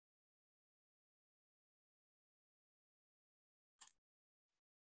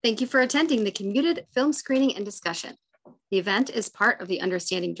Thank you for attending the Commuted Film Screening and Discussion. The event is part of the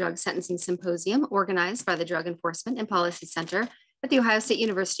Understanding Drug Sentencing Symposium organized by the Drug Enforcement and Policy Center at the Ohio State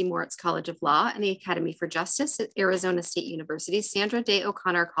University Moritz College of Law and the Academy for Justice at Arizona State University's Sandra Day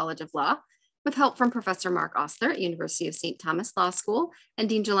O'Connor College of Law, with help from Professor Mark Osler at University of St. Thomas Law School and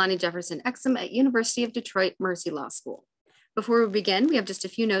Dean Jelani Jefferson-Exum at University of Detroit Mercy Law School. Before we begin, we have just a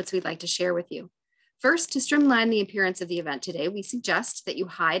few notes we'd like to share with you. First, to streamline the appearance of the event today, we suggest that you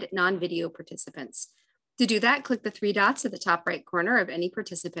hide non-video participants. To do that, click the three dots at the top right corner of any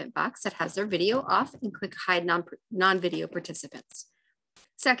participant box that has their video off and click Hide non-video participants.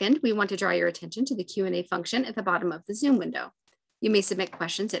 Second, we want to draw your attention to the Q&A function at the bottom of the Zoom window. You may submit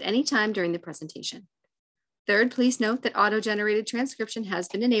questions at any time during the presentation. Third, please note that auto-generated transcription has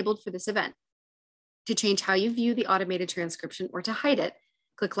been enabled for this event. To change how you view the automated transcription or to hide it,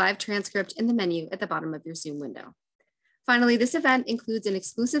 click Live Transcript in the menu at the bottom of your Zoom window. Finally, this event includes an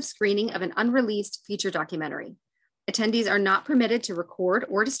exclusive screening of an unreleased feature documentary. Attendees are not permitted to record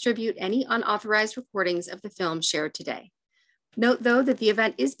or distribute any unauthorized recordings of the film shared today. Note, though, that the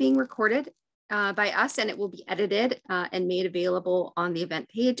event is being recorded by us and it will be edited and made available on the event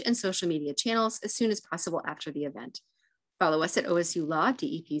page and social media channels as soon as possible after the event. Follow us at OSU Law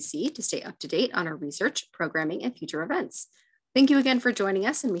DEPC to stay up to date on our research, programming, and future events. Thank you again for joining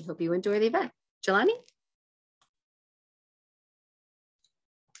us, and we hope you enjoy the event. Jelani?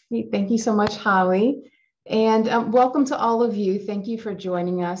 Thank you so much, Holly. And welcome to all of you. Thank you for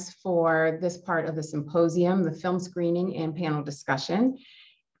joining us for this part of the symposium, the film screening and panel discussion.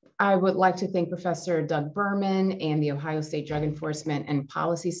 I would like to thank Professor Doug Berman and the Ohio State Drug Enforcement and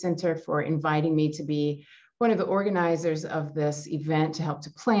Policy Center for inviting me to be one of the organizers of this event to help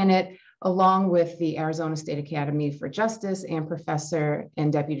to plan it, along with the Arizona State Academy for Justice and Professor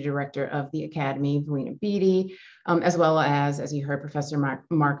and Deputy Director of the Academy, Valina Beatty, as well as you heard, Professor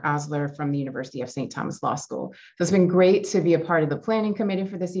Mark Osler from the University of St. Thomas Law School. So it's been great to be a part of the planning committee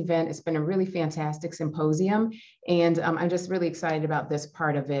for this event. It's been a really fantastic symposium, and I'm just really excited about this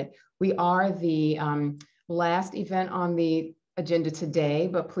part of it. We are the last event on the agenda today,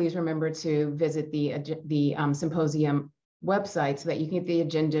 but please remember to visit the symposium website so that you can get the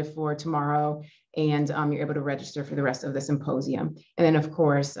agenda for tomorrow and you're able to register for the rest of the symposium. And then of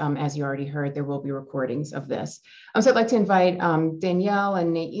course, as you already heard, there will be recordings of this. So I'd like to invite Danielle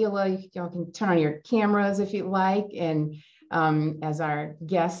and Nailah. Y'all can turn on your cameras if you'd like, and as our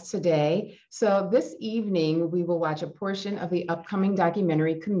guests today. So this evening, we will watch a portion of the upcoming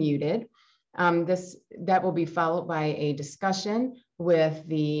documentary Commuted. That will be followed by a discussion with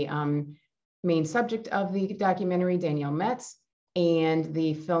the main subject of the documentary, Danielle Metz, and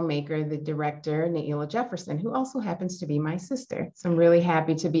the filmmaker, the director, Nailah Jefferson, who also happens to be my sister. So I'm really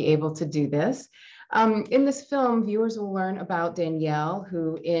happy to be able to do this. In this film, viewers will learn about Danielle,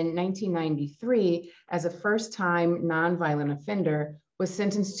 who in 1993, as a first-time nonviolent offender, was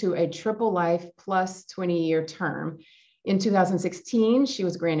sentenced to a triple life plus 20-year term. In 2016, she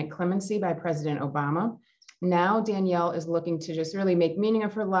was granted clemency by President Obama. Now Danielle is looking to just really make meaning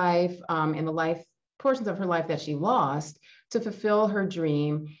of her life and the portions of her life that she lost to fulfill her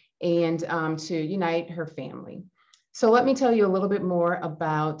dream and to unite her family. So let me tell you a little bit more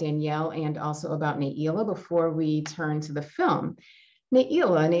about Danielle and also about Nailah before we turn to the film.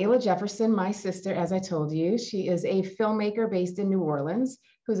 Nailah Jefferson, my sister, as I told you, she is a filmmaker based in New Orleans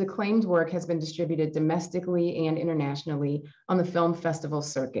whose acclaimed work has been distributed domestically and internationally on the film festival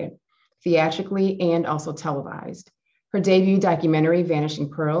circuit, theatrically and also televised. Her debut documentary, Vanishing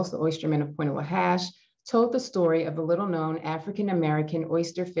Pearls, The Oystermen of Point Lahash, told the story of the little-known African-American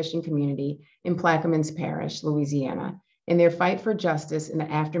oyster fishing community in Plaquemines Parish, Louisiana, in their fight for justice in the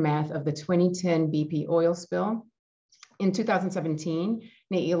aftermath of the 2010 BP oil spill. In 2017,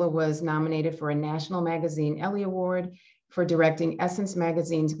 Nailah was nominated for a National Magazine Ellie Award for directing Essence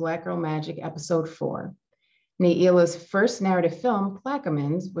Magazine's Black Girl Magic Episode 4. Nailah's first narrative film,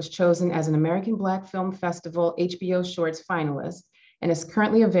 Plaquemines, was chosen as an American Black Film Festival HBO Shorts finalist and is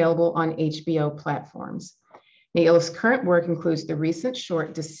currently available on HBO platforms. Nailah's current work includes the recent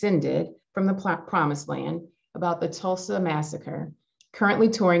short Descended from the Promised Land about the Tulsa Massacre, currently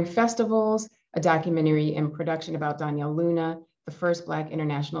touring festivals, a documentary in production about Danielle Luna, the first Black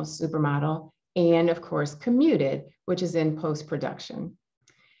international supermodel, and of course, Commuted, which is in post-production.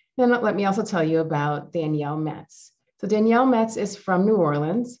 Then let me also tell you about Danielle Metz. So Danielle Metz is from New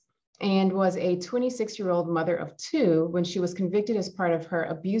Orleans and was a 26-year-old mother of two when she was convicted as part of her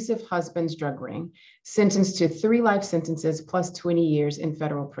abusive husband's drug ring, sentenced to 3 life sentences plus 20 years in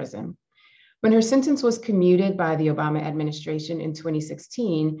federal prison. When her sentence was commuted by the Obama administration in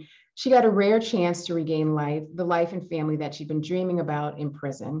 2016, She got a rare chance to regain the life and family that she'd been dreaming about in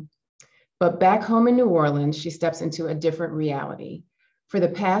prison. But back home in New Orleans, she steps into a different reality. For the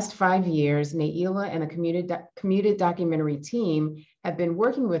past 5 years, Nailah and the Commuted documentary team have been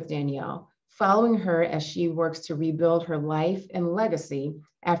working with Danielle, following her as she works to rebuild her life and legacy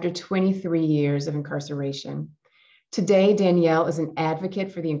after 23 years of incarceration. Today, Danielle is an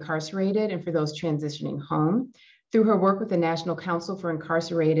advocate for the incarcerated and for those transitioning home. Through her work with the National Council for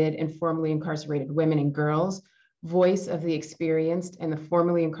Incarcerated and Formerly Incarcerated Women and Girls, Voice of the Experienced, and the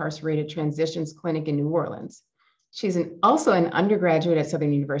Formerly Incarcerated Transitions Clinic in New Orleans. She's also an undergraduate at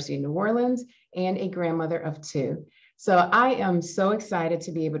Southern University in New Orleans and a grandmother of 2. So I am so excited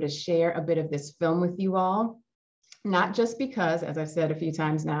to be able to share a bit of this film with you all, not just because, as I've said a few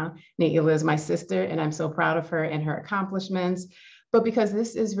times now, Nailah is my sister and I'm so proud of her and her accomplishments, but because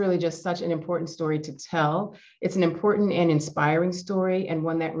this is really just such an important story to tell. It's an important and inspiring story, and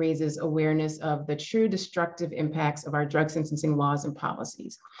one that raises awareness of the true destructive impacts of our drug sentencing laws and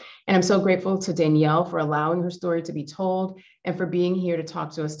policies. And I'm so grateful to Danielle for allowing her story to be told and for being here to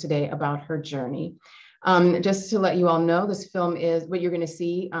talk to us today about her journey. Just to let you all know, this film is, what you're going to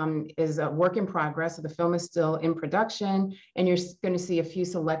see is a work in progress. So the film is still in production, and you're going to see a few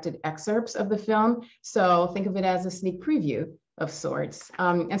selected excerpts of the film. So think of it as a sneak preview of sorts.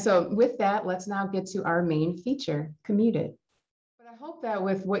 And so with that, let's now get to our main feature, Commuted. But I hope that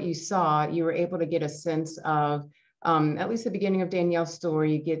with what you saw, you were able to get a sense of, at least the beginning of Danielle's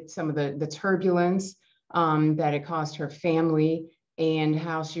story, you get some of the turbulence that it caused her family, and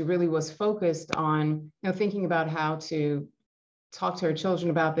how she really was focused on, thinking about how to talk to her children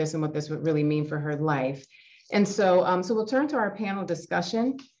about this and what this would really mean for her life. And so, so we'll turn to our panel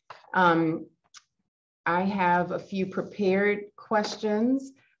discussion. I have a few prepared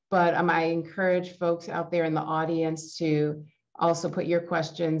questions, but I encourage folks out there in the audience to also put your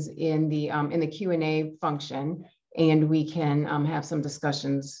questions in the Q&A function, and we can have some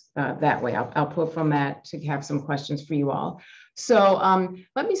discussions that way. I'll pull from that to have some questions for you all. So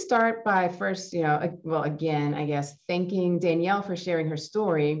let me start by first, well, again, I guess, thanking Danielle for sharing her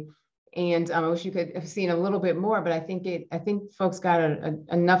story. And I wish you could have seen a little bit more, but I think folks got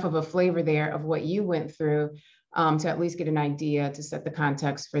enough of a flavor there of what you went through to at least get an idea to set the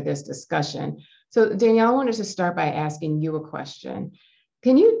context for this discussion. So Danielle, I wanted to start by asking you a question.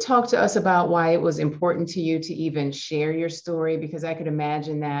 Can you talk to us about why it was important to you to even share your story? Because I could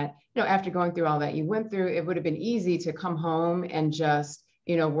imagine that, after going through all that you went through, it would have been easy to come home and just,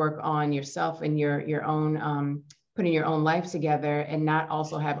 work on yourself and your own, putting your own life together and not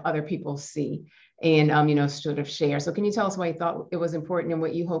also have other people see and, sort of share. So can you tell us why you thought it was important and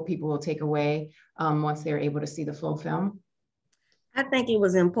what you hope people will take away once they're able to see the full film? I think it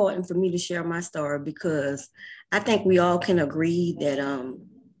was important for me to share my story because I think we all can agree that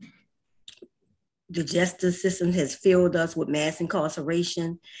the justice system has filled us with mass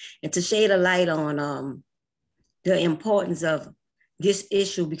incarceration, and to shed a light on the importance of this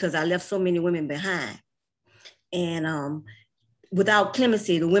issue, because I left so many women behind. And without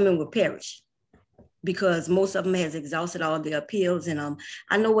clemency, the women would perish because most of them has exhausted all their appeals. And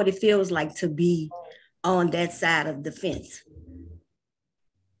I know what it feels like to be on that side of the fence.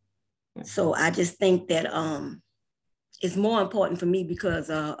 So I just think that it's more important for me because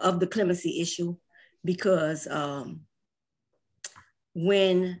of the clemency issue, because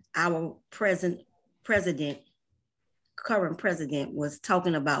when our current president was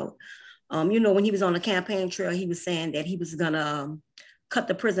talking about, when he was on the campaign trail, he was saying that he was gonna cut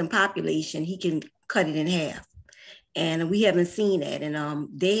the prison population, he can cut it in half. And we haven't seen that. And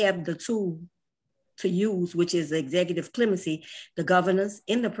they have the tool to use, which is executive clemency, the governors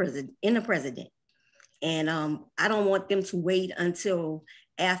in the president. And I don't want them to wait until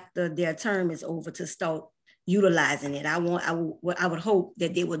after their term is over to start utilizing it. I would hope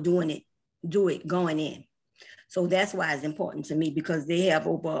that they were do it going in. So that's why it's important to me, because they have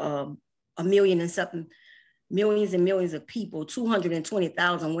over a million and something, millions and millions of people,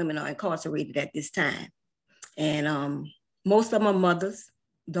 220,000 women are incarcerated at this time. And most of them are mothers,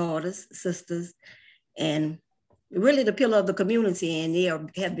 daughters, sisters, and really the pillar of the community, and they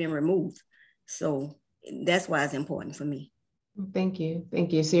have been removed. So that's why it's important for me. Thank you.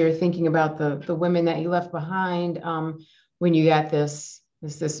 Thank you. So you're thinking about the women that you left behind when you got this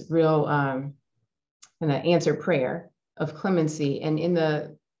real kind of answered prayer of clemency. And in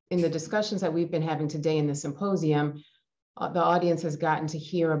the discussions that we've been having today in the symposium, the audience has gotten to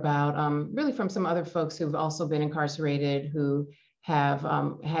hear about really from some other folks who've also been incarcerated, who have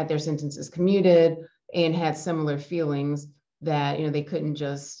had their sentences commuted and had similar feelings that, they couldn't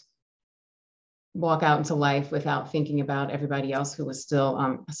just walk out into life without thinking about everybody else who was still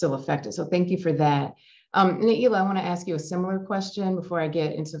affected. So thank you for that. Nialah, I want to ask you a similar question before I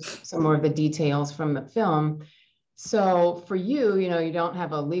get into some more of the details from the film. So for you, you don't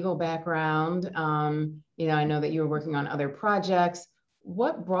have a legal background. I know that you were working on other projects.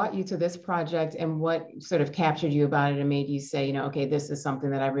 What brought you to this project, and what sort of captured you about it and made you say, okay, this is something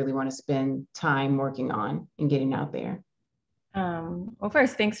that I really want to spend time working on and getting out there? Well,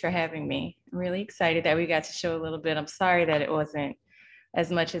 first, thanks for having me. I'm really excited that we got to show a little bit. I'm sorry that it wasn't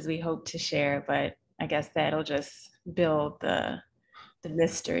as much as we hoped to share, but I guess that'll just build the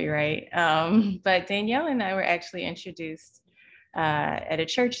mystery, right? But Danielle and I were actually introduced at a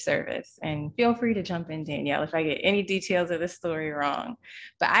church service, and feel free to jump in, Danielle, if I get any details of the story wrong.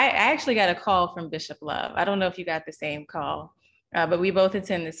 But I actually got a call from Bishop Love. I don't know if you got the same call, but we both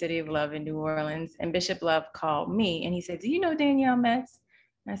attend the City of Love in New Orleans, and Bishop Love called me and he said, "Do you know Danielle Metz?"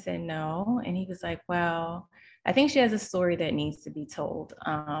 And I said, "No." And he was like, "Well, I think she has a story that needs to be told."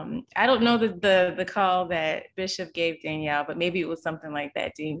 I don't know the call that Bishop gave Danielle, but maybe it was something like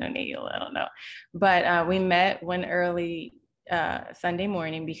that. Do you know Nailah? I don't know. But we met one early Sunday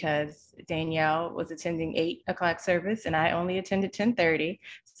morning because Danielle was attending 8 o'clock service and I only attended 10:30.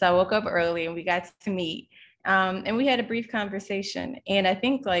 So I woke up early and we got to meet. And we had a brief conversation. And I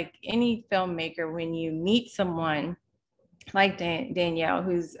think, like any filmmaker, when you meet someone like Danielle,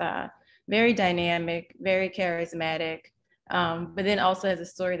 who's very dynamic, very charismatic, but then also has a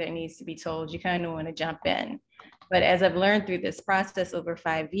story that needs to be told, you kind of want to jump in. But as I've learned through this process over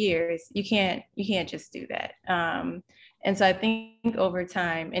 5 years, you can't just do that. And so I think over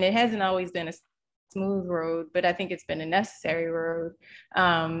time, and it hasn't always been a smooth road, but I think it's been a necessary road.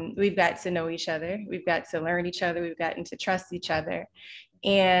 We've got to know each other. We've got to learn each other. We've gotten to trust each other.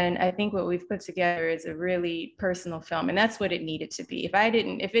 And I think what we've put together is a really personal film, and that's what it needed to be. If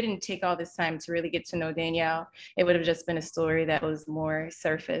it didn't take all this time to really get to know Danielle, it would have just been a story that was more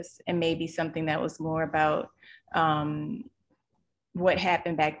surface and maybe something that was more about what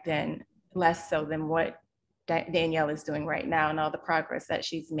happened back then, less so than what Danielle is doing right now and all the progress that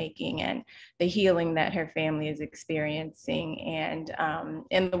she's making and the healing that her family is experiencing and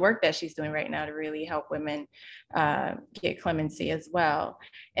the work that she's doing right now to really help women get clemency as well.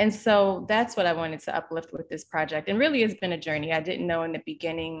 And so that's what I wanted to uplift with this project. And really it's been a journey. I didn't know in the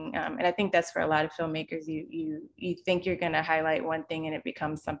beginning, and I think that's for a lot of filmmakers, you think you're going to highlight one thing and it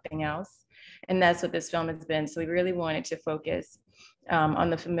becomes something else. And that's what this film has been. So we really wanted to focus on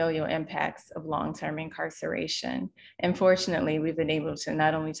the familial impacts of long-term incarceration. And fortunately, we've been able to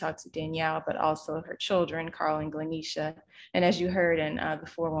not only talk to Danielle, but also her children, Carl and Glenisha. And as you heard in the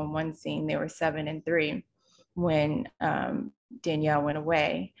 411 scene, they were 7 and 3 when Danielle went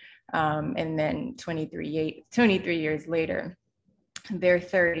away. And then 23 years later, they're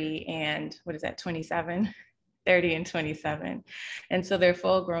 30 and 27? 30 and 27. And so they're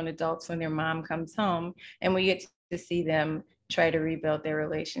full grown adults when their mom comes home, and we get to see them try to rebuild their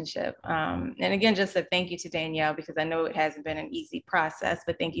relationship. And again, just a thank you to Danielle, because I know it hasn't been an easy process,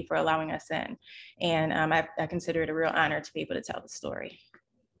 but thank you for allowing us in. And I consider it a real honor to be able to tell the story.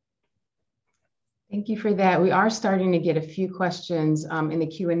 Thank you for that. We are starting to get a few questions in the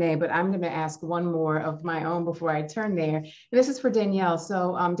Q&A, but I'm going to ask one more of my own before I turn there. And this is for Danielle.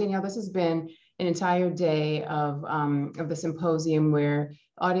 So Danielle, this has been an entire day of the symposium where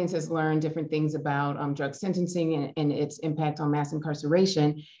audience has learned different things about drug sentencing and its impact on mass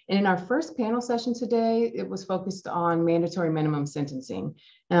incarceration. And in our first panel session today, it was focused on mandatory minimum sentencing.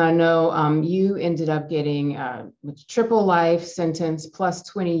 And I know you ended up getting triple life sentence plus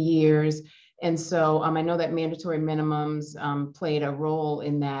 20 years. And so I know that mandatory minimums played a role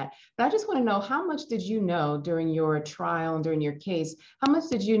in that. But I just want to know, how much did you know during your trial and during your case? How much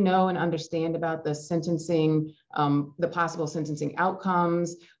did you know and understand about the sentencing, the possible sentencing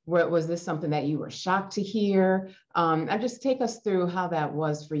outcomes? Was this something that you were shocked to hear? Just take us through how that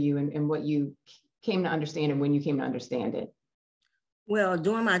was for you and what you came to understand and when you came to understand it. Well,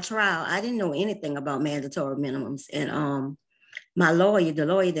 during my trial, I didn't know anything about mandatory minimums. And my lawyer, the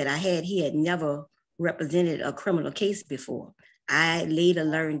lawyer that I had, he had never represented a criminal case before. I later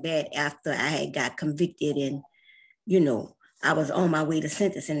learned that after I had got convicted and, I was on my way to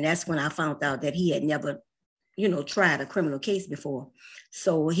sentencing. And that's when I found out that he had never, tried a criminal case before.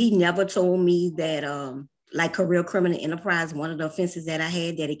 So he never told me that, like career criminal enterprise, one of the offenses that I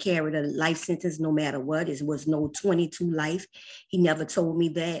had, that it carried a life sentence no matter what. It was no 22 life. He never told me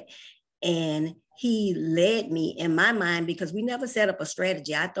that. And he led me in my mind, because we never set up a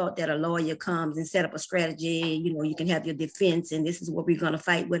strategy. I thought that a lawyer comes and set up a strategy, you can have your defense and this is what we're going to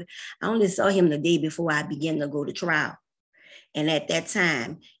fight with. I only saw him the day before I began to go to trial. And at that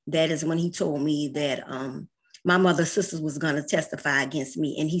time, that is when he told me that my mother's sisters was going to testify against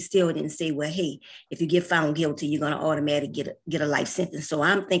me. And he still didn't say, well, hey, if you get found guilty, you're going to automatically get a life sentence. So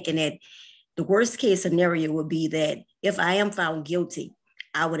I'm thinking that the worst case scenario would be that if I am found guilty,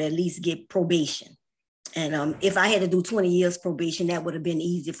 I would at least get probation. And if I had to do 20 years probation, that would have been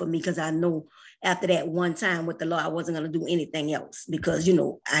easy for me, because I know after that one time with the law, I wasn't going to do anything else, because, you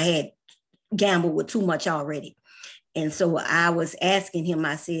know, I had gambled with too much already. And so I was asking him,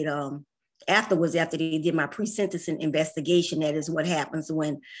 I said, afterwards, after they did my pre-sentencing investigation, that is what happens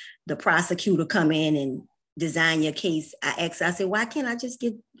when the prosecutor come in and design your case. I asked, I said, why can't I just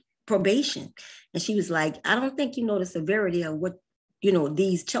get probation? And she was like, I don't think you know the severity of what, you know,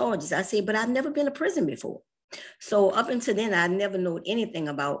 these charges. I said, but I've never been to prison before. So up until then, I never knew anything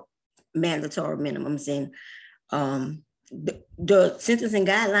about mandatory minimums. And the sentencing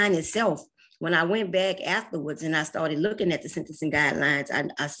guideline itself, when I went back afterwards and I started looking at the sentencing guidelines,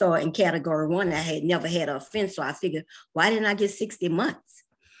 I saw in category 1, I had never had an offense. So I figured, why didn't I get 60 months?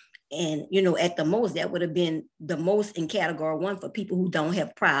 And, you know, at the most, that would have been the most in category 1 for people who don't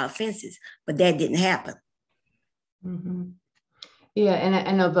have prior offenses, but that didn't happen. Mm-hmm. Yeah, and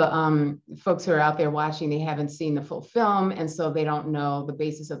I know the folks who are out there watching, they haven't seen the full film, and so they don't know the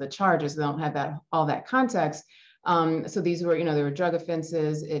basis of the charges. They don't have all that context. So these were, you know, there were drug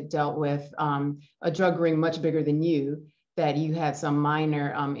offenses. It dealt with a drug ring much bigger than you, that you had some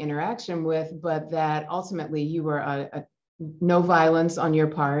minor interaction with, but that ultimately you were a no violence on your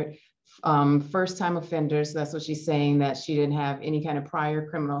part, first time offender. So that's what she's saying, that she didn't have any kind of prior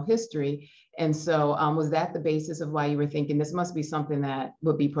criminal history. And so was that the basis of why you were thinking this must be something that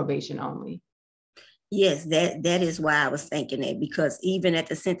would be probation only? Yes, that is why I was thinking that, because even at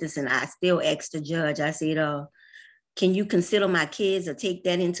the sentencing, I still asked the judge, I said, can you consider my kids or take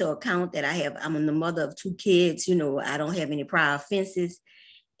that into account, that I'm the mother of 2 kids, you know, I don't have any prior offenses.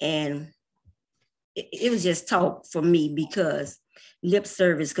 And it was just talk for me, because lip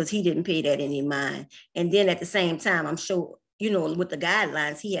service, because he didn't pay that any mind. And then at the same time, I'm sure, you know, with the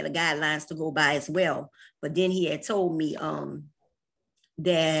guidelines, he had the guidelines to go by as well. But then he had told me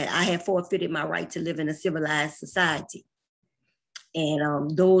that I had forfeited my right to live in a civilized society.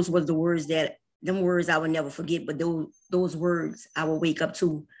 And those were the words them words I would never forget, but those words I will wake up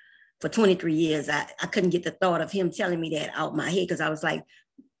to for 23 years. I couldn't get the thought of him telling me that out my head, because I was like,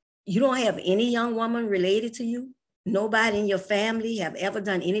 you don't have any young woman related to you? Nobody in your family have ever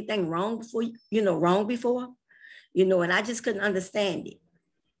done anything wrong before, and I just couldn't understand it.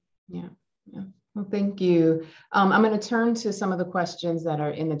 Yeah. Well, thank you. I'm going to turn to some of the questions that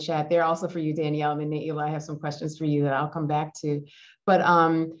are in the chat. They're also for you, Danielle, and Nialah, I have some questions for you that I'll come back to. But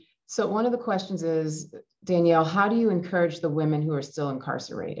so one of the questions is, Danielle, how do you encourage the women who are still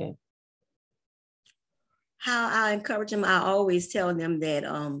incarcerated? How I encourage them, I always tell them that,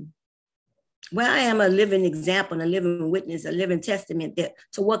 I am a living example, a living witness, a living testament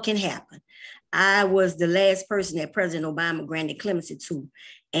to what can happen. I was the last person that President Obama granted clemency to.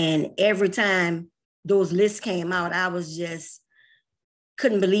 And every time those lists came out, I was just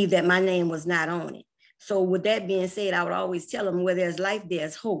couldn't believe that my name was not on it. So with that being said, I would always tell them, where there's life,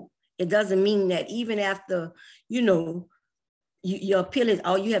 there's hope. It doesn't mean that even after, your appeal is,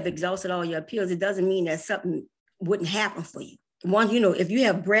 you have exhausted all your appeals, it doesn't mean that something wouldn't happen for you. If you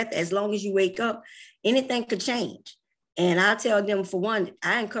have breath, as long as you wake up, anything could change. And I tell them, for one,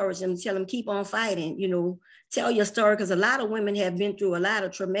 I encourage them to tell them, keep on fighting, tell your story, because a lot of women have been through a lot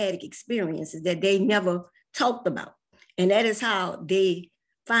of traumatic experiences that they never talked about. And that is how they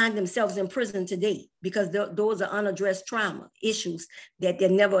find themselves in prison today, because those are unaddressed trauma issues that they're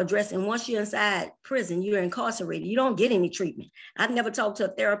never addressed. And once you're inside prison, you're incarcerated, you don't get any treatment. I've never talked to a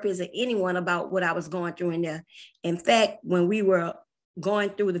therapist or anyone about what I was going through in there. In fact, when we were going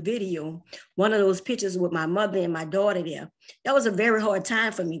through the video, one of those pictures with my mother and my daughter there, that was a very hard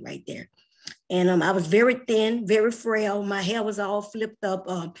time for me right there. And I was very thin, very frail. My hair was all flipped up.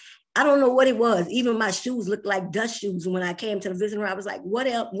 I don't know what it was. Even my shoes looked like dust shoes. When I came to the visiting room, I was like, what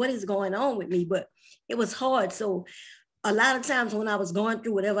is going on with me? But it was hard. So a lot of times when I was going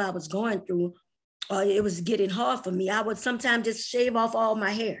through whatever I was going through, it was getting hard for me. I would sometimes just shave off all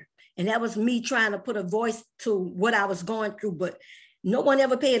my hair. And that was me trying to put a voice to what I was going through. But no one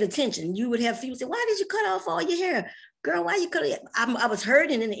ever paid attention. You would have people say, why did you cut off all your hair? Girl, why you cut it? I was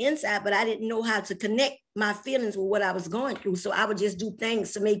hurting in the inside, but I didn't know how to connect my feelings with what I was going through. So I would just do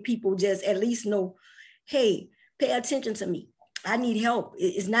things to make people just at least know, hey, pay attention to me. I need help.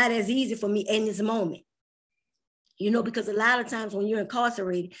 It's not as easy for me in this moment. Because a lot of times when you're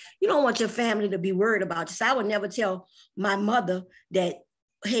incarcerated, you don't want your family to be worried about you. So I would never tell my mother that,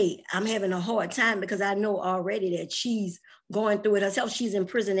 hey, I'm having a hard time, because I know already that she's going through it herself. She's in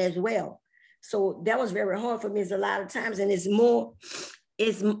prison as well. So that was very hard for me. It's a lot of times, and it's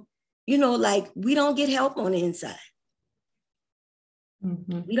like we don't get help on the inside.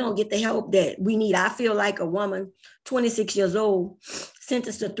 Mm-hmm. We don't get the help that we need. I feel like a woman, 26 years old,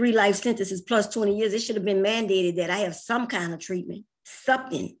 sentenced to 3 life sentences plus 20 years. It should have been mandated that I have some kind of treatment,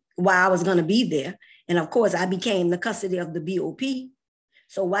 something while I was going to be there. And of course, I became the custody of the BOP.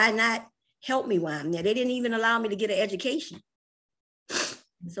 So why not help me while I'm there? They didn't even allow me to get an education.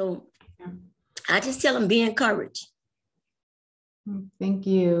 So I just tell them, be encouraged. Thank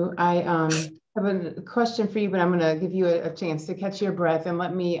you. I have a question for you, but I'm going to give you a chance to catch your breath and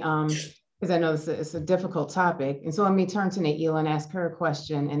let me, because I know it's a difficult topic. And so let me turn to Nailah and ask her a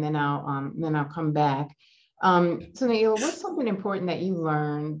question, and then I'll come back. So Nailah, what's something important that you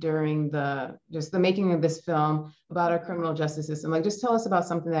learned during the making of this film about our criminal justice system? Like, just tell us about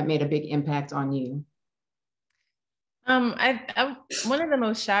something that made a big impact on you. One of the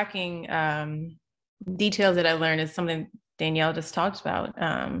most shocking details that I learned is something Danielle just talked about,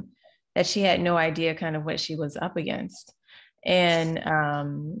 that she had no idea kind of what she was up against. And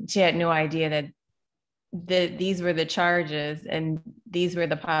she had no idea that these were the charges and this was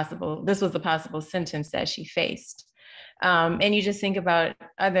the possible sentence that she faced. And you just think about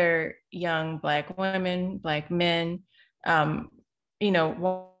other young Black women, Black men,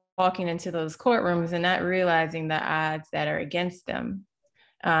 walking into those courtrooms and not realizing the odds that are against them.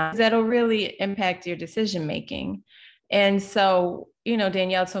 That'll really impact your decision-making. And so,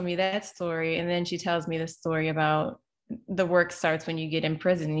 Danielle told me that story, and then she tells me the story about the work starts when you get in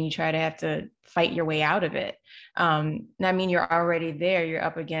prison and you have to fight your way out of it. You're already there. You're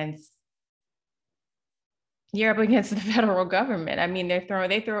up against the federal government.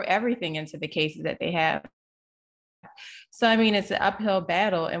 They throw everything into the cases that they have. So, it's an uphill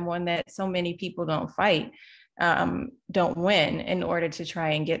battle, and one that so many people don't fight, don't win in order to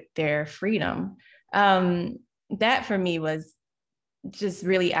try and get their freedom. That for me was just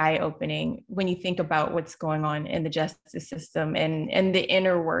really eye-opening when you think about what's going on in the justice system and the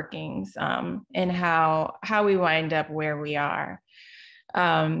inner workings, and how we wind up where we are.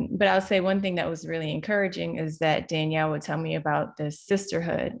 But I'll say one thing that was really encouraging is that Danielle would tell me about the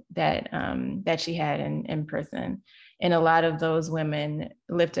sisterhood that she had in prison. And a lot of those women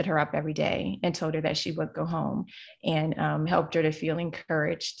lifted her up every day and told her that she would go home, and helped her to feel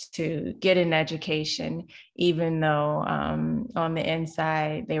encouraged to get an education, even though on the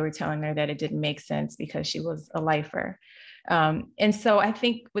inside, they were telling her that it didn't make sense because she was a lifer. And so I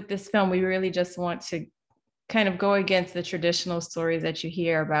think with this film, we really just want to kind of go against the traditional stories that you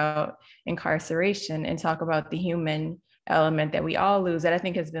hear about incarceration and talk about the human element that we all lose, that I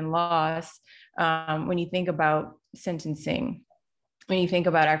think has been lost when you think about sentencing, when you think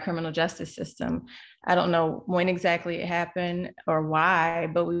about our criminal justice system. I don't know when exactly it happened or why,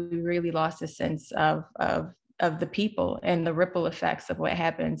 but we really lost a sense of the people and the ripple effects of what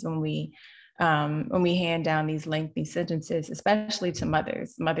happens when we hand down these lengthy sentences, especially to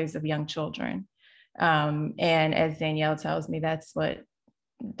mothers of young children. And as Danielle tells me, that's what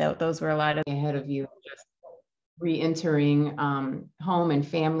those were a lot of ahead of you, just re-entering home and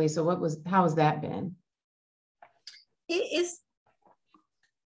family. So how has that been? It's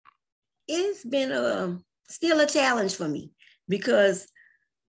been still a challenge for me, because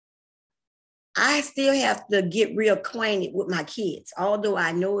I still have to get reacquainted with my kids. Although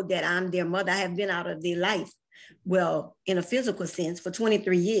I know that I'm their mother, I have been out of their life, well, in a physical sense, for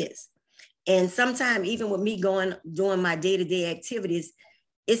 23 years. And sometimes even with me doing my day-to-day activities,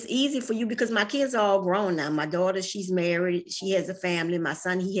 it's easy for you because my kids are all grown now. My daughter, she's married, she has a family. My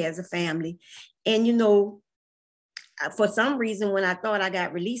son, he has a family. And, for some reason, when I thought I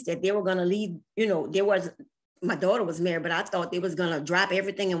got released, that they were going to leave, my daughter was married, but I thought they was going to drop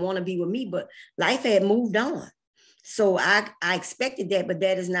everything and want to be with me, but life had moved on. So I expected that, but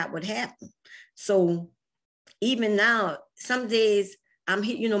that is not what happened. So even now, some days I'm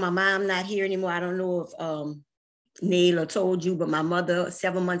here, my mom not here anymore. I don't know if Nailah told you, but my mother,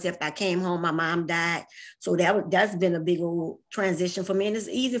 7 months after I came home, my mom died. So that's been a big old transition for me. And it's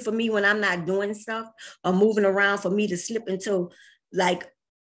easy for me when I'm not doing stuff or moving around for me to slip into like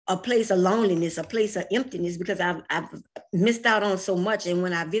a place of loneliness, a place of emptiness, because I've missed out on so much. And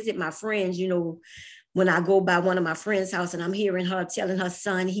when I visit my friends, when I go by one of my friends' house and I'm hearing her telling her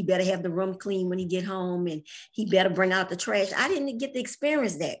son, he better have the room clean when he get home and he better bring out the trash. I didn't get to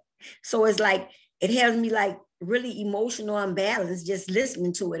experience that. So it's like, it has me like really emotional unbalanced just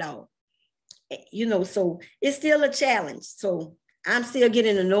listening to it all, so it's still a challenge. So I'm still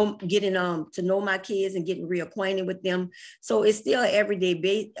getting to know my kids and getting reacquainted with them. So it's still an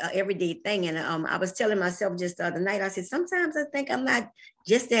everyday thing. And I was telling myself just the other night, I said, sometimes I think I'm not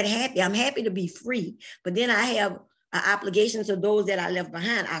just that happy. I'm happy to be free, but then I have an obligation to those that I left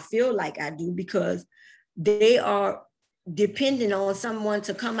behind. I feel like I do because they are dependent on someone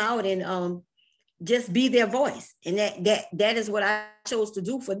to come out and just be their voice. And that is what I chose to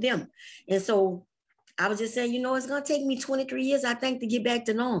do for them. And so I was just saying, it's going to take me 23 years, I think, to get back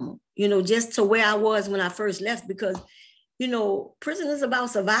to normal, just to where I was when I first left, because, prison is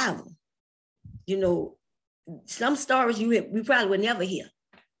about survival. Some stories we probably would never hear.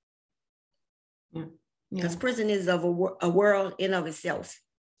 Yeah. Because prison is of a world in of itself.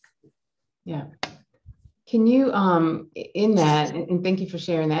 Yeah. Can you, in that, and thank you for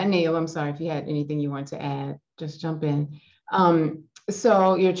sharing that. Nailah, I'm sorry if you had anything you want to add, just jump in.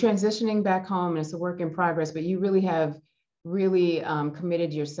 So you're transitioning back home and it's a work in progress, but you really have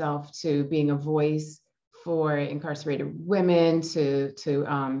committed yourself to being a voice for incarcerated women, to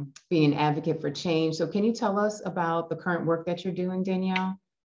being an advocate for change. So can you tell us about the current work that you're doing, Danielle?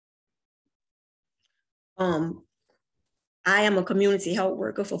 I am a community health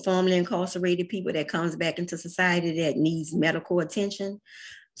worker for formerly incarcerated people that comes back into society that needs medical attention.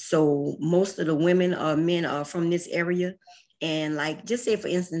 So most of the women or men are from this area. And like, just say for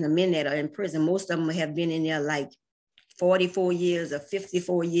instance, the men that are in prison, most of them have been in there like 44 years or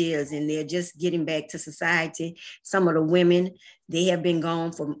 54 years, and they're just getting back to society. Some of the women, they have been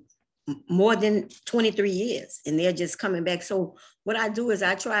gone for more than 23 years and they're just coming back. So what I do is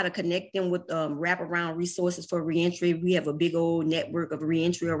I try to connect them with wraparound resources for reentry. We have a big old network of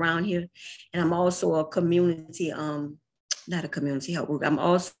reentry around here. And I'm also a community, not a community health worker. I'm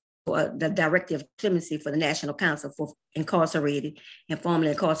also the director of clemency for the National Council for Incarcerated and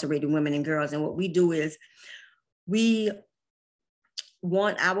Formerly Incarcerated Women and Girls. And what we do is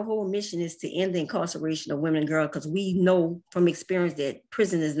our whole mission is to end the incarceration of women and girls, because we know from experience that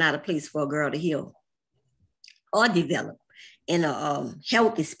prison is not a place for a girl to heal or develop in a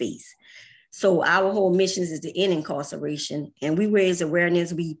healthy space. So our whole mission is to end incarceration, and we raise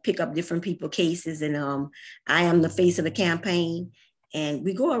awareness. We pick up different people cases, and I am the face of the campaign. And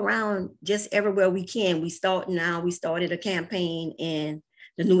we go around just everywhere we can. We started a campaign in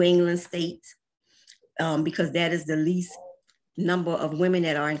the New England states because that is the least number of women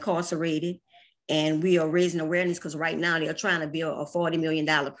that are incarcerated. And we are raising awareness because right now they're trying to build a $40 million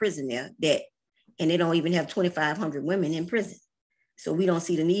prison there and they don't even have 2,500 women in prison. So we don't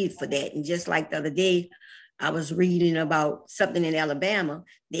see the need for that. And just like the other day, I was reading about something in Alabama.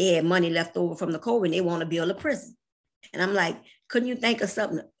 They had money left over from the COVID and they want to build a prison. And I'm like, couldn't you think of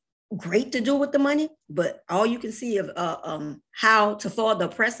something great to do with the money? But all you can see of how to further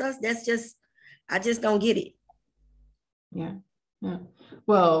oppress us, I just don't get it. Yeah.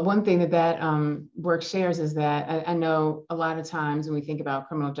 Well, one thing that work shares is that I know a lot of times when we think about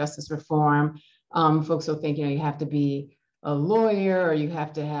criminal justice reform, folks will think, you have to be a lawyer or you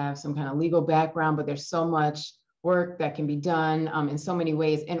have to have some kind of legal background, but there's so much work that can be done in so many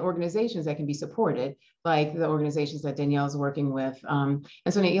ways, and organizations that can be supported, like the organizations that Danielle is working with. And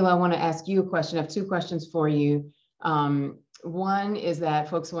so Nialah, I want to ask you a question. I have two questions for you. One is that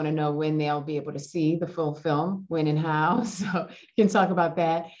folks want to know when they'll be able to see the full film, when and how, so you can talk about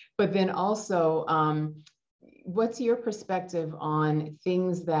that. But then also, what's your perspective on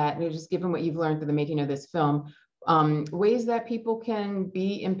things that, just given what you've learned through the making of this film, ways that people can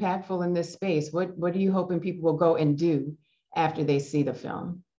be impactful in this space? What are you hoping people will go and do after they see the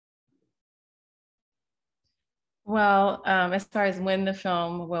film? Well, as far as when the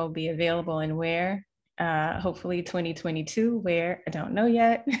film will be available and where, hopefully 2022, where, I don't know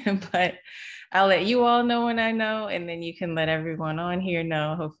yet, but I'll let you all know when I know, and then you can let everyone on here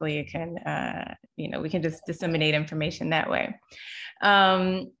know. Hopefully it can, we can just disseminate information that way.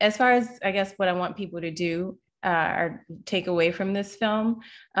 As far as, I guess, what I want people to do or take away from this film,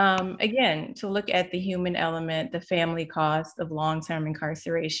 again, to look at the human element, the family cost of long-term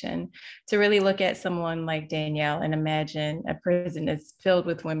incarceration, to really look at someone like Danielle and imagine a prison that's filled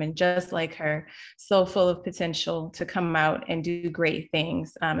with women just like her, so full of potential to come out and do great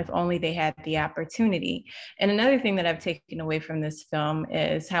things if only they had the opportunity. And another thing that I've taken away from this film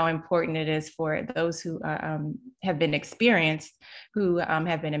is how important it is for those who have been experienced, who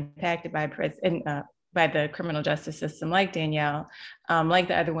have been impacted by prison, by the criminal justice system, like Danielle, like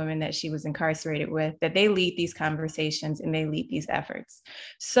the other women that she was incarcerated with, that they lead these conversations and they lead these efforts.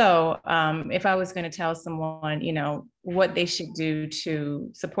 So if I was going to tell someone, what they should do to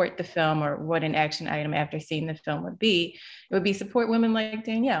support the film, or what an action item after seeing the film would be, it would be support women like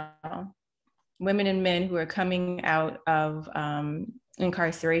Danielle. women and men who are coming out of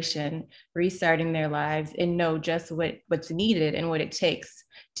incarceration, restarting their lives, and know just what's needed and what it takes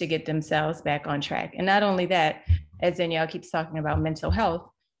to get themselves back on track. And not only that, as Danielle keeps talking about mental health,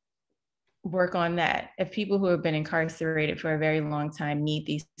 work on that. If people who have been incarcerated for a very long time need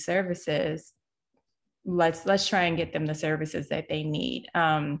these services, let's try and get them the services that they need.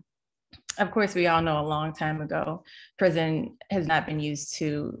 Of course, we all know a long time ago, prison has not been used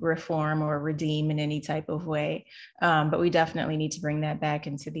to reform or redeem in any type of way, but we definitely need to bring that back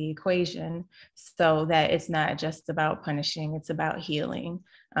into the equation so that it's not just about punishing, it's about healing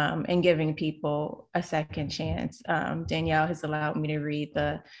and giving people a second chance. Danielle has allowed me to read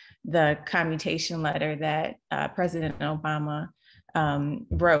the commutation letter that President Obama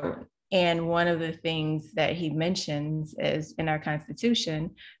wrote. And one of the things that he mentions is in our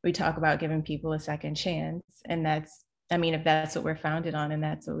Constitution, we talk about giving people a second chance. And that's, I mean, if that's what we're founded on, and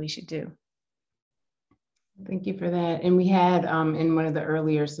that's what we should do. Thank you for that. And we had in one of the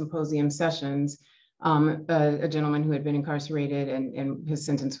earlier symposium sessions, a gentleman who had been incarcerated and his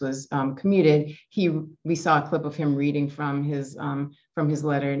sentence was commuted. We saw a clip of him reading from his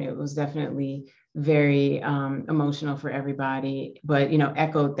letter, and it was definitely very emotional for everybody, but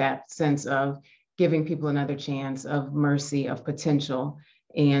echoed that sense of giving people another chance, of mercy, of potential.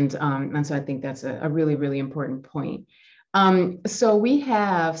 And so I think that's a really, really important point. So we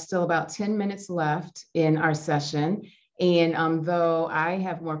have still about 10 minutes left in our session. And though I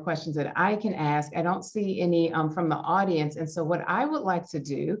have more questions that I can ask, I don't see any from the audience. And so what I would like to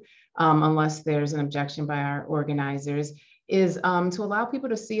do, unless there's an objection by our organizers, is to allow people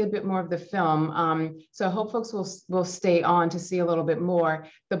to see a bit more of the film. So I hope folks will stay on to see a little bit more.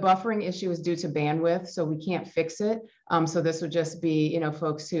 The buffering issue is due to bandwidth, so we can't fix it. So this would just be,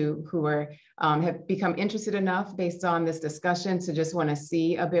 folks who have become interested enough based on this discussion to just want to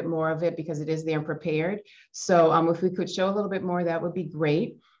see a bit more of it because it is there and prepared. So if we could show a little bit more, that would be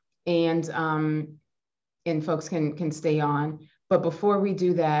great. And folks can stay on. But before we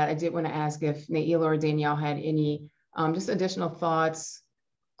do that, I did want to ask if Nailah or Danielle had any just additional thoughts,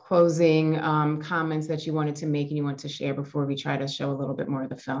 closing comments that you wanted to make and you want to share before we try to show a little bit more of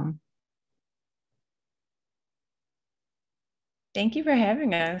the film. Thank you for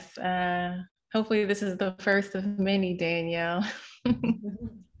having us. Hopefully this is the first of many, Danielle.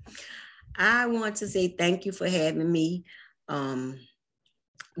 I want to say thank you for having me. I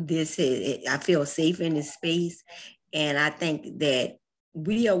feel safe in this space, and I think that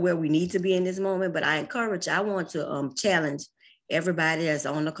we are where we need to be in this moment, but I want to challenge everybody that's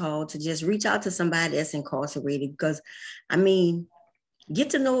on the call to just reach out to somebody that's incarcerated, because get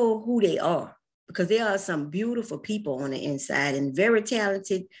to know who they are, because there are some beautiful people on the inside and very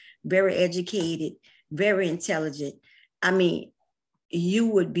talented, very educated, very intelligent. You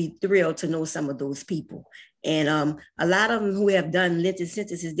would be thrilled to know some of those people. And a lot of them who have done lengthy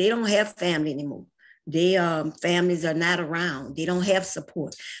sentences, they don't have family anymore. Their families are not around. They don't have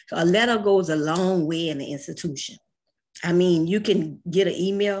support. So a letter goes a long way in the institution. You can get an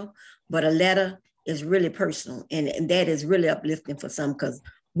email, but a letter is really personal. And that is really uplifting for some, because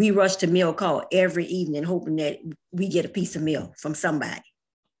we rush to mail call every evening, hoping that we get a piece of mail from somebody.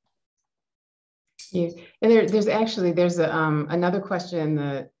 Yes, and there's another question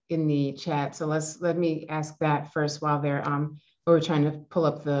in the chat. So let me ask that first while we're trying to pull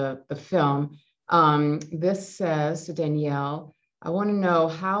up the film. This says to Danielle, I want to know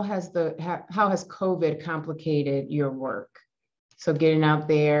how has COVID complicated your work? So getting out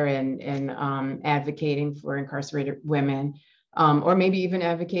there and advocating for incarcerated women, or maybe even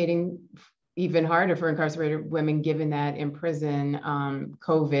advocating even harder for incarcerated women, given that in prison,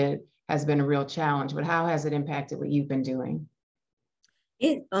 COVID has been a real challenge. But how has it impacted what you've been doing?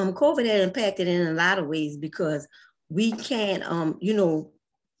 COVID has impacted in a lot of ways, because we can't,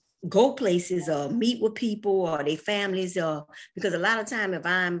 go places or meet with people or their families, because a lot of time if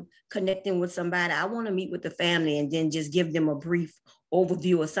I'm connecting with somebody, I want to meet with the family and then just give them a brief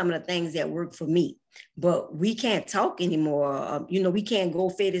overview of some of the things that work for me. But we can't talk anymore. We can't go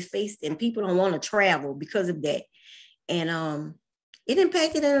face to face, and people don't want to travel because of that. And it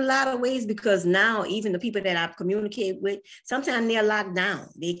impacted in a lot of ways, because now even the people that I've communicated with, sometimes they're locked down.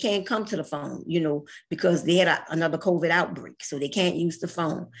 They can't come to the phone, because they had another COVID outbreak, so they can't use the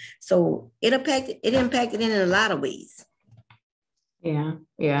phone. So it impacted in a lot of ways. Yeah,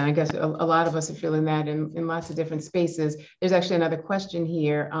 I guess a lot of us are feeling that in lots of different spaces. There's actually another question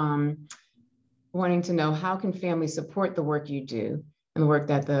here, wanting to know, how can families support the work you do and the work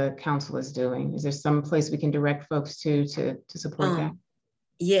that the council is doing? Is there some place we can direct folks to support that?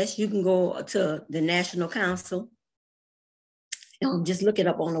 Yes, you can go to the National Council, Just look it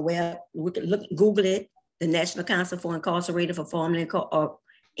up on the web. Google it. The National Council for Incarcerated for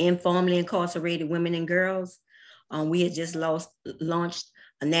Informally Incarcerated Women and Girls. We had just launched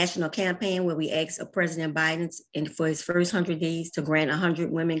a national campaign where we asked President Biden for his first 100 days to grant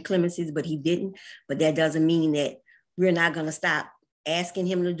 100 women clemencies, but he didn't. But that doesn't mean that we're not going to stop asking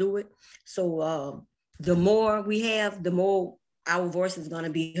him to do it. So the more we have, the more our voice is going to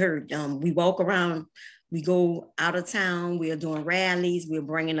be heard. We walk around, we go out of town, we are doing rallies, we're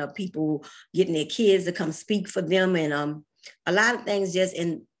bringing up people, getting their kids to come speak for them. And a lot of things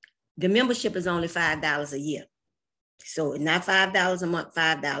and the membership is only $5 a year. So not $5 a month,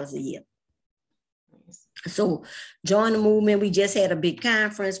 $5 a year. So join the movement. We just had a big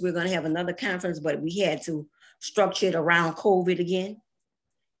conference. We're going to have another conference, but we had to structure it around COVID again.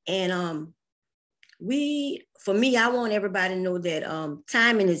 And for me, I want everybody to know that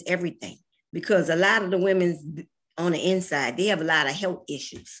timing is everything, because a lot of the women on the inside, they have a lot of health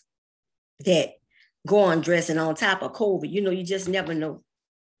issues that go undressed, and on top of COVID, you just never know.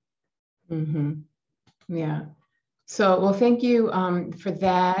 Mm-hmm. Yeah. So, well, thank you for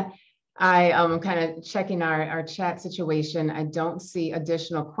that. I am kind of checking our chat situation. I don't see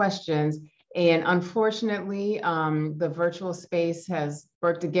additional questions. And unfortunately, the virtual space has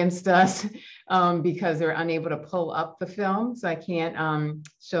worked against us because they're unable to pull up the film. So I can't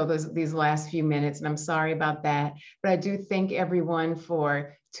show these last few minutes, and I'm sorry about that. But I do thank everyone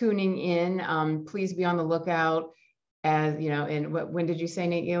for tuning in. Please be on the lookout, as and when did you say,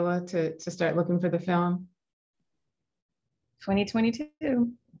 Nialah, to start looking for the film?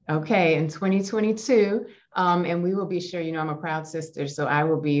 2022. Okay, in 2022, and we will be sure, I'm a proud sister, so I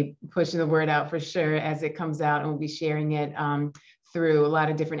will be pushing the word out for sure as it comes out, and we'll be sharing it through a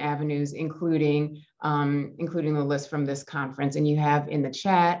lot of different avenues, including the list from this conference. And you have in the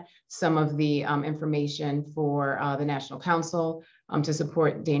chat some of the information for the National Council to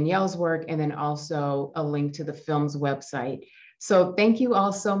support Danielle's work, and then also a link to the film's website. So thank you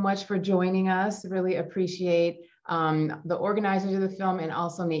all so much for joining us. Really appreciate the organizers of the film, and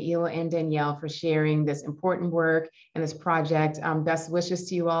also Nialah and Danielle for sharing this important work and this project. Best wishes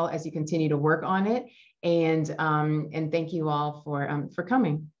to you all as you continue to work on it. And thank you all for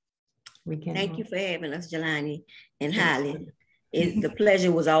coming. Thank you for having us, Jelani and Holly. The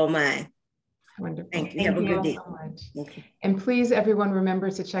pleasure was all mine. Wonderful. Thank you. Have a good day. So much. Okay. And please, everyone,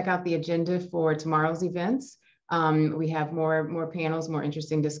 remember to check out the agenda for tomorrow's events. We have more panels, more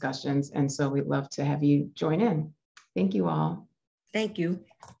interesting discussions, and so we'd love to have you join in. Thank you all. Thank you.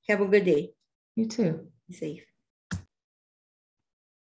 Have a good day. You too. Be safe.